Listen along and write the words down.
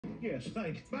Yes,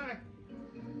 thanks. Bye.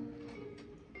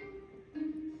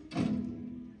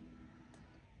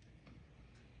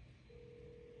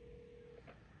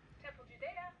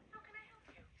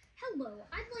 Hello,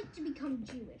 I'd like to become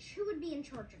Jewish. Who would be in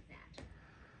charge of that?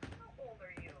 How old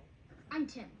are you? I'm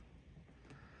 10.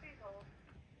 Please hold.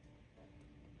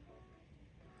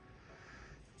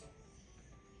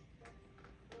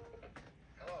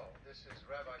 Hello, this is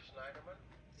Rabbi Shneiderman.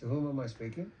 To whom am I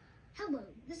speaking? Hello,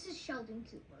 this is Sheldon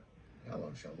Cooper.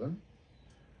 Hello, Sheldon.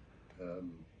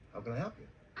 How can I help you?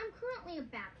 I'm currently a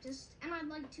Baptist, and I'd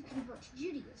like to convert to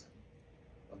Judaism.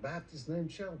 A Baptist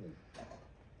named Sheldon.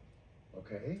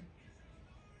 Okay.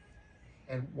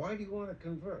 And why do you want to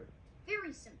convert?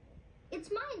 Very simple. It's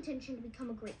my intention to become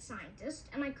a great scientist,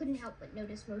 and I couldn't help but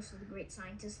notice most of the great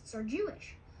scientists are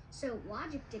Jewish. So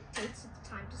logic dictates it's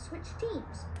time to switch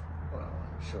teams. Well,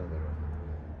 I'm sure there are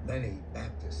many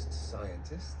Baptist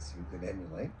scientists you could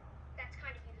emulate. That's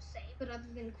kind of you to say, but other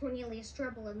than Cornelius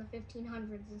Strebel in the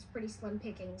 1500s, it's pretty slim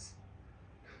pickings.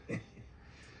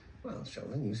 Well,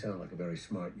 Sheldon, you sound like a very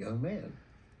smart young man.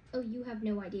 Oh, you have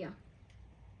no idea.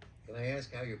 Can I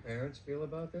ask how your parents feel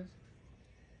about this?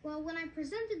 Well, when I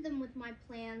presented them with my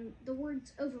plan, the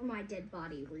words "over my dead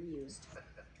body" were used.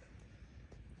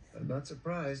 I'm not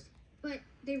surprised. But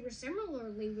they were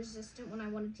similarly resistant when I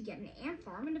wanted to get an ant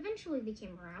farm, and eventually they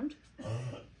came around.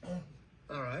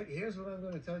 All right, here's what I'm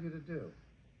going to tell you to do.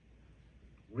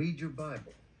 Read your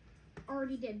Bible.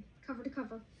 Already did, cover to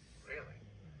cover. Really?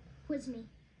 Quiz me.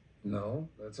 No,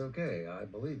 that's okay. I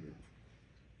believe you.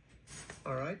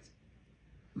 All right.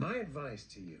 My advice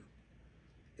to you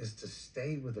is to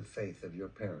stay with the faith of your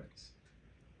parents.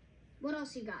 What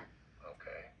else you got?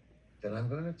 Okay. Then I'm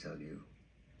going to tell you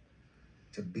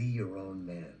to be your own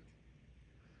man.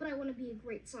 But I want to be a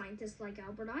great scientist like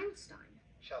Albert Einstein.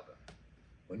 Sheldon,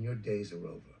 when your days are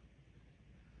over,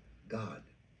 God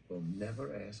will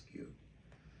never ask you,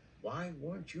 why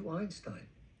weren't you Einstein?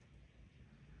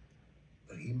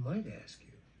 But he might ask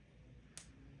you,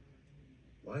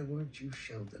 why weren't you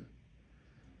Sheldon?